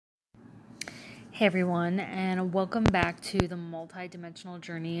Hey everyone, and welcome back to the Multidimensional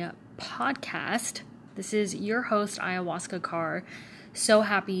Journey podcast. This is your host, Ayahuasca Carr. So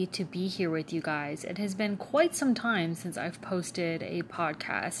happy to be here with you guys. It has been quite some time since I've posted a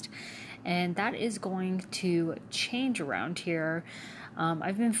podcast, and that is going to change around here.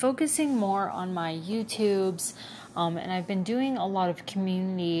 I've been focusing more on my YouTubes, and I've been doing a lot of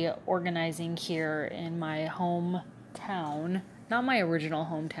community organizing here in my hometown. Not my original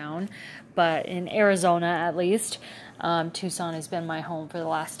hometown, but in Arizona at least. Tucson has been my home for the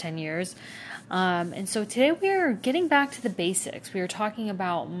last 10 years. And so today we are getting back to the basics. We are talking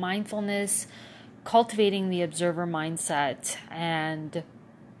about mindfulness, cultivating the observer mindset, and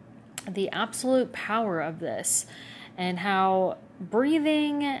the absolute power of this, and how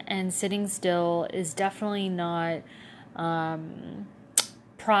breathing and sitting still is definitely not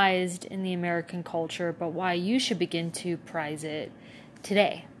prized in the American culture, but why you should begin to prize it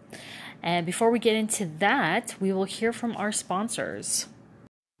today. And before we get into that, we will hear from our sponsors.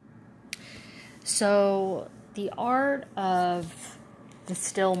 So, the art of the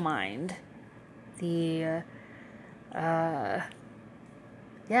still mind, many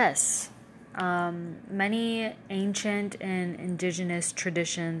ancient and indigenous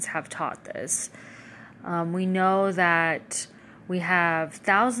traditions have taught this. We know that we have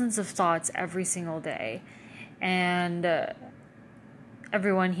thousands of thoughts every single day, and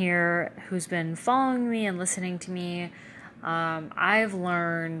everyone here who's been following me and listening to me, I've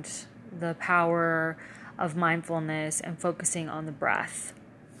learned the power of mindfulness and focusing on the breath.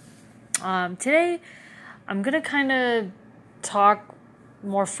 Today, I'm going to kind of talk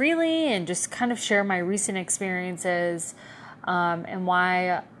more freely and just kind of share my recent experiences and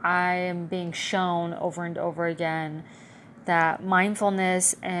why I am being shown over and over again that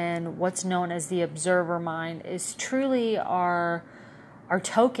mindfulness and what's known as the observer mind is truly our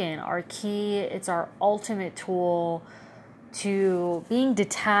token, our key. It's our ultimate tool to being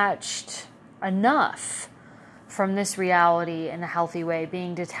detached enough from this reality in a healthy way,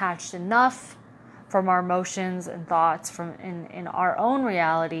 being detached enough from our emotions and thoughts from in our own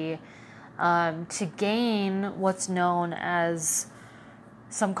reality to gain what's known as,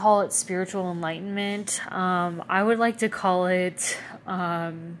 some call it spiritual enlightenment. I would like to call it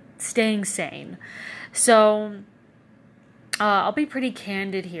staying sane. So I'll be pretty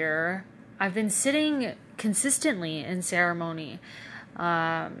candid here. I've been sitting consistently in ceremony.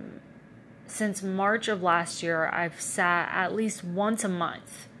 Since March of last year, I've sat at least once a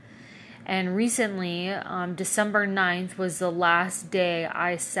month. And recently, December 9th was the last day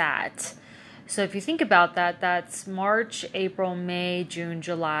I sat. So if you think about that, that's March, April, May, June,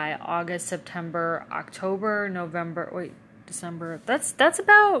 July, August, September, October, November, December. That's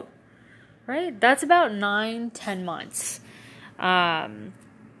about, right? That's about 9-10 months. 9,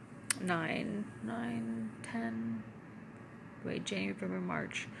 10, January, February,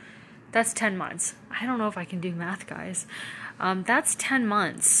 March. That's 10 months. I don't know if I can do math, guys. That's 10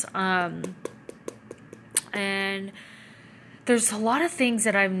 months. And there's a lot of things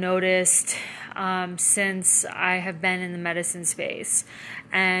that I've noticed since I have been in the medicine space.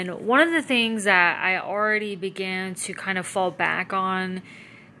 And one of the things that I already began to kind of fall back on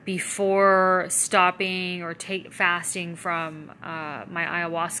before stopping or fasting from my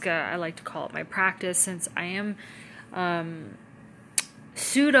ayahuasca, I like to call it my practice, since I am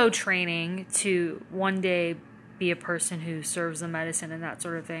pseudo training to one day be a person who serves the medicine and that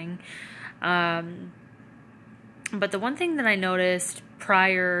sort of thing. But the one thing that I noticed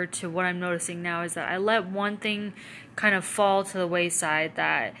prior to what I'm noticing now is that I let one thing kind of fall to the wayside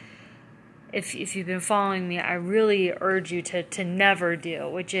that if you've been following me, I really urge you to never do,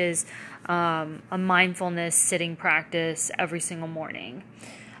 which is a mindfulness sitting practice every single morning.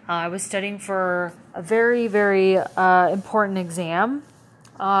 I was studying for a very, very important exam,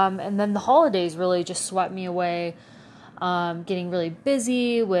 and then the holidays really just swept me away. Getting really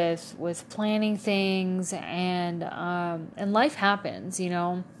busy with planning things, and life happens, you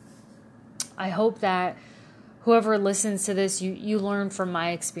know. I hope that whoever listens to this, you learn from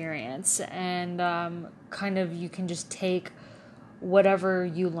my experience, and kind of you can just take whatever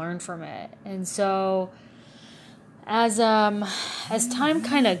you learn from it. And so as time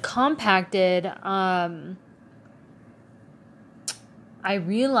kind of compacted, I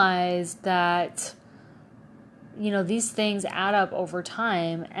realized that, you know, these things add up over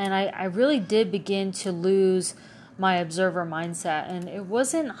time, and I really did begin to lose my observer mindset, and it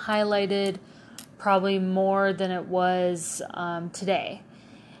wasn't highlighted probably more than it was today.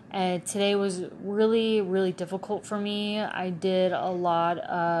 And today was really, really difficult for me. I did a lot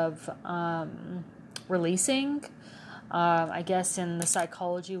of releasing. I guess in the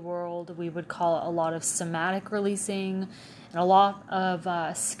psychology world, we would call it a lot of somatic releasing and a lot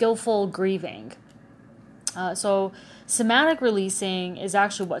of skillful grieving. So somatic releasing is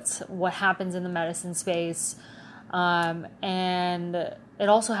actually what happens in the medicine space, and it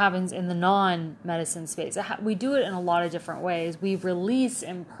also happens in the non-medicine space. We do it in a lot of different ways. We release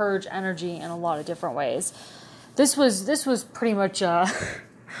and purge energy in a lot of different ways. This was pretty much a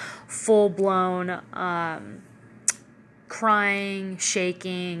full-blown crying,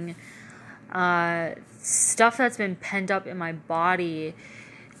 shaking, stuff that's been pent up in my body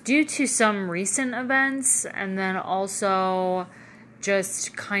due to some recent events, and then also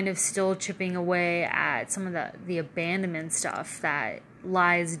just kind of still chipping away at some of the abandonment stuff that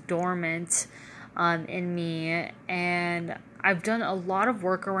lies dormant in me. And I've done a lot of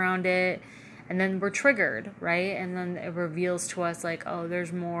work around it, and then we're triggered, right? And then it reveals to us like, oh,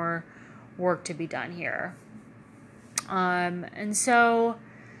 there's more work to be done here. And so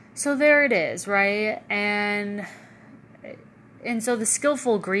there it is, right? And so the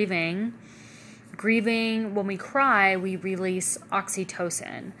skillful grieving, when we cry, we release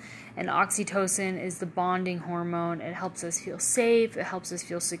oxytocin. And oxytocin is the bonding hormone. It helps us feel safe. It helps us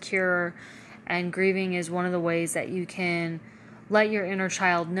feel secure. And grieving is one of the ways that you can let your inner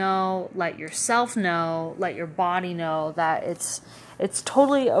child know, let yourself know, let your body know that it's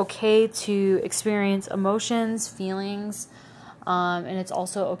totally okay to experience emotions, feelings, and it's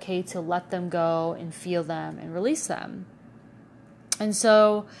also okay to let them go and feel them and release them. And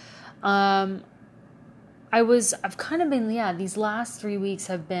so, I've kind of been, these last 3 weeks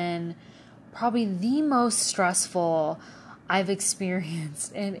have been probably the most stressful I've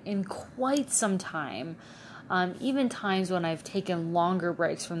experienced in quite some time. Even times when I've taken longer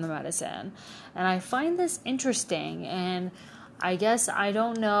breaks from the medicine. And I find this interesting, and I guess I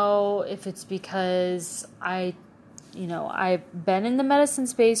don't know if it's because I've been in the medicine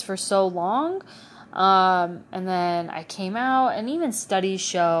space for so long, and then I came out, and even studies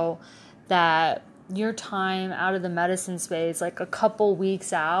show that your time out of the medicine space, like a couple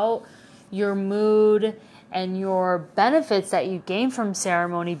weeks out, your mood and your benefits that you gain from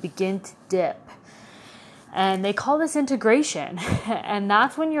ceremony begin to dip. And they call this integration. And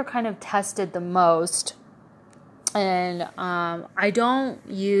that's when you're kind of tested the most. And I haven't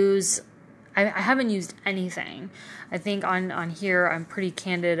used anything. I think on here I'm pretty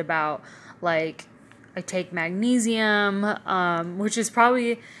candid about, like, I take magnesium, which is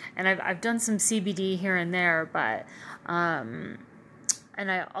probably, and I've done some CBD here and there, but, and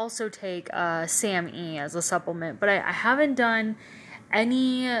I also take SAMe as a supplement, but I haven't done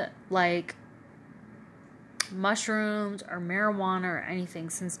any, like, mushrooms or marijuana or anything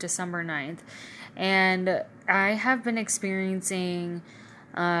since December 9th. And I have been experiencing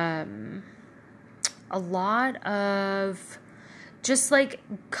a lot of just like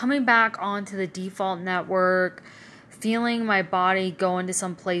coming back onto the default network, feeling my body go into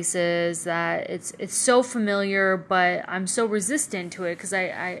some places that it's so familiar, but I'm so resistant to it because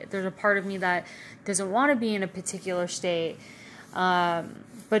I there's a part of me that doesn't want to be in a particular state.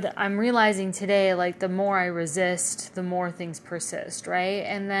 But I'm realizing today, like, the more I resist, the more things persist, right?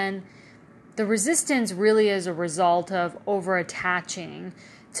 And then the resistance really is a result of over-attaching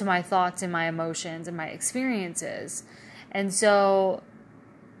to my thoughts and my emotions and my experiences. And so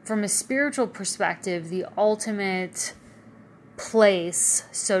from a spiritual perspective, the ultimate place,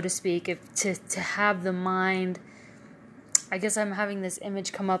 so to speak, to have the mind, I guess I'm having this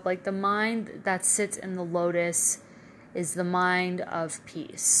image come up, like the mind that sits in the lotus is the mind of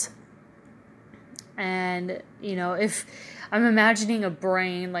peace. And, if I'm imagining a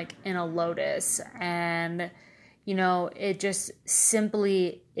brain like in a lotus, and, it just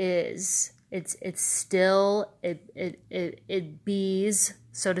simply is. It's still, it bees,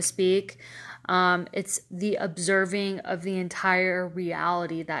 so to speak. It's the observing of the entire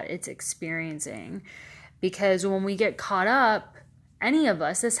reality that it's experiencing. Because when we get caught up, any of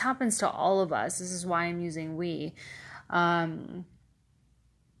us, this happens to all of us. This is why I'm using we.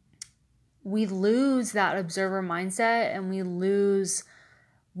 We lose that observer mindset, and we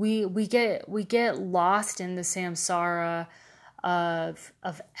get lost in the samsara of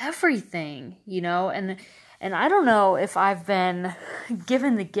everything, and I don't know if I've been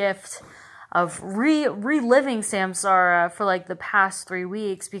given the gift of reliving samsara for like the past 3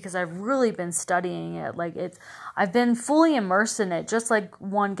 weeks, because I've really been studying it. Like I've been fully immersed in it, just like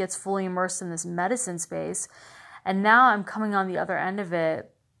one gets fully immersed in this medicine space. And now I'm coming on the other end of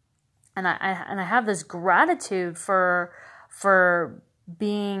it, and I have this gratitude for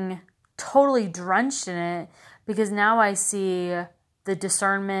being totally drenched in it, because now I see the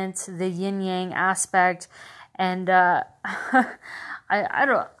discernment, the yin-yang aspect, And I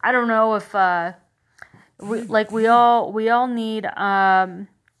don't know if we all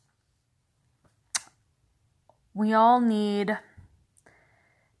need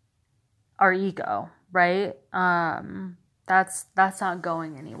our ego, right? That's not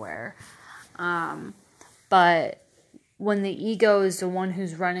going anywhere. But when the ego is the one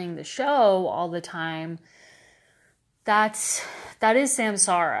who's running the show all the time, that is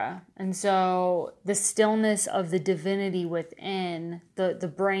samsara. And so the stillness of the divinity within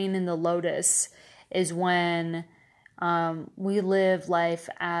the brain in the lotus is when we live life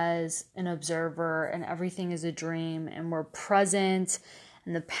as an observer and everything is a dream and we're present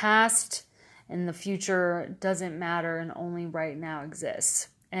and the past and the future doesn't matter and only right now exists.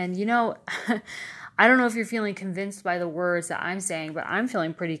 And I don't know if you're feeling convinced by the words that I'm saying, but I'm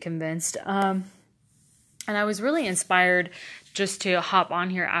feeling pretty convinced. And I was really inspired just to hop on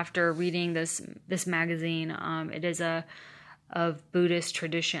here after reading this magazine. It is of Buddhist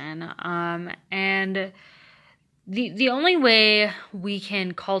tradition. And the only way we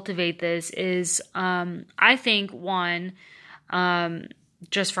can cultivate this is, I think, one,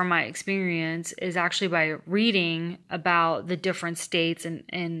 just from my experience, is actually by reading about the different states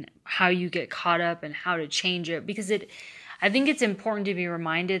and how you get caught up and how to change it. Because I think it's important to be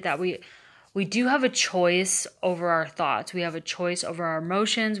reminded that we do have a choice over our thoughts. We have a choice over our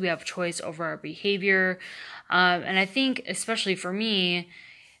emotions. We have a choice over our behavior. And I think, especially for me,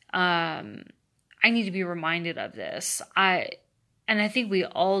 I need to be reminded of this. And I think we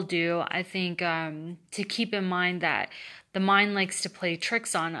all do. I think to keep in mind that the mind likes to play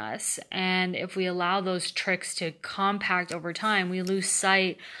tricks on us. And if we allow those tricks to compact over time, we lose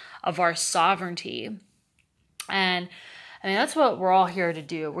sight of our sovereignty. And I mean, that's what we're all here to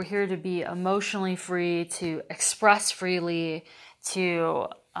do. We're here to be emotionally free, to express freely, to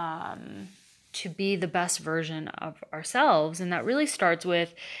be the best version of ourselves. And that really starts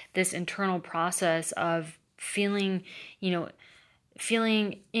with this internal process of feeling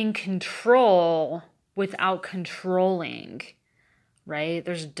in control without controlling, right?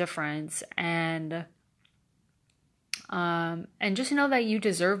 There's a difference. And just know that you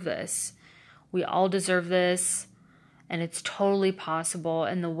deserve this. We all deserve this. And it's totally possible.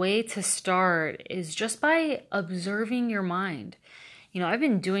 And the way to start is just by observing your mind. I've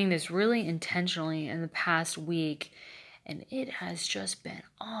been doing this really intentionally in the past week, and it has just been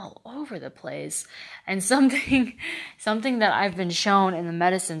all over the place. And something that I've been shown in the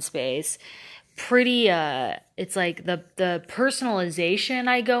medicine space, it's like the personalization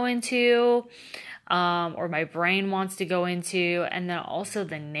I go into, or my brain wants to go into, and then also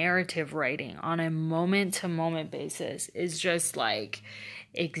the narrative writing on a moment-to-moment basis is just like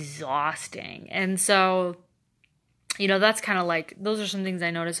exhausting. And so, that's kind of like, those are some things I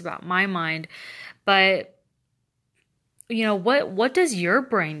notice about my mind. But, what does your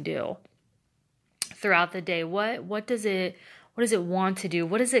brain do throughout the day? What does it want to do?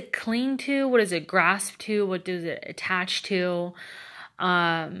 What does it cling to? What does it grasp to? What does it attach to?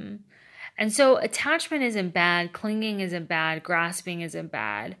 And so attachment isn't bad, clinging isn't bad, grasping isn't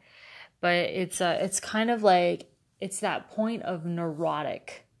bad, but it's kind of like, it's that point of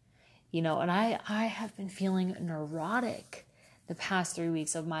neurotic, and I have been feeling neurotic the past 3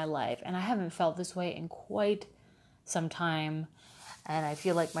 weeks of my life, and I haven't felt this way in quite some time, and I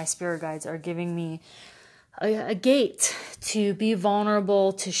feel like my spirit guides are giving me a gate to be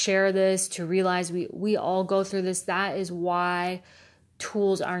vulnerable, to share this, to realize we all go through this. That is why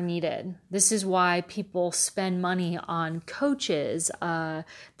tools are needed. This is why people spend money on coaches.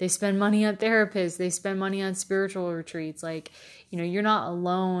 They spend money on therapists. They spend money on spiritual retreats. Like, you're not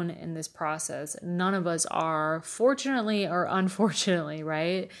alone in this process. None of us are, fortunately or unfortunately,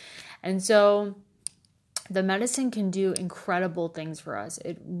 right? And so the medicine can do incredible things for us.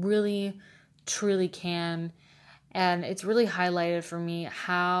 It really, truly can. And it's really highlighted for me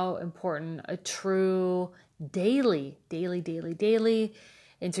how important a true daily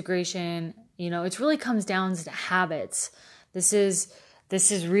integration, it really comes down to habits. This is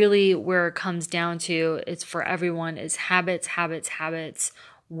really where it comes down to. It's for everyone, is habits.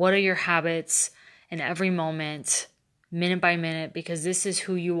 What are your habits in every moment, minute by minute? Because this is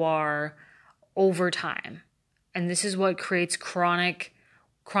who you are over time. And this is what creates chronic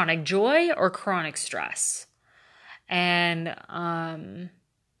joy or chronic stress. And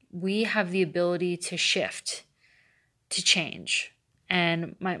we have the ability to shift, to change.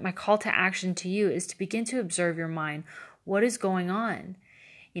 And my call to action to you is to begin to observe your mind. What is going on?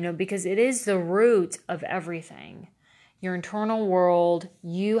 Because it is the root of everything. Your internal world,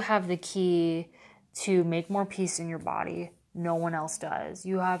 you have the key to make more peace in your body. No one else does.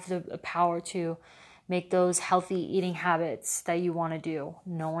 You have the power to make those healthy eating habits that you want to do.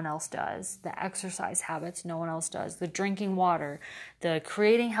 No one else does. The exercise habits, no one else does. The drinking water, the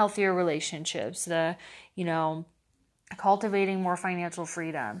creating healthier relationships, the, cultivating more financial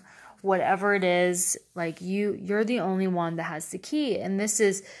freedom. Whatever it is, like you're the only one that has the key. And this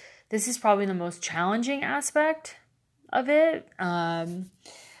is probably the most challenging aspect of it.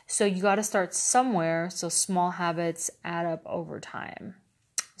 So you got to start somewhere. So small habits add up over time.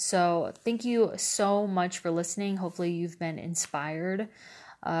 So thank you so much for listening. Hopefully you've been inspired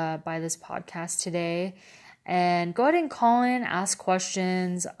by this podcast today. And go ahead and call in, ask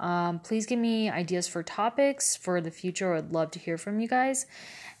questions. Please give me ideas for topics for the future. I'd love to hear from you guys.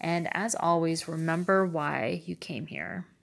 And as always, remember why you came here.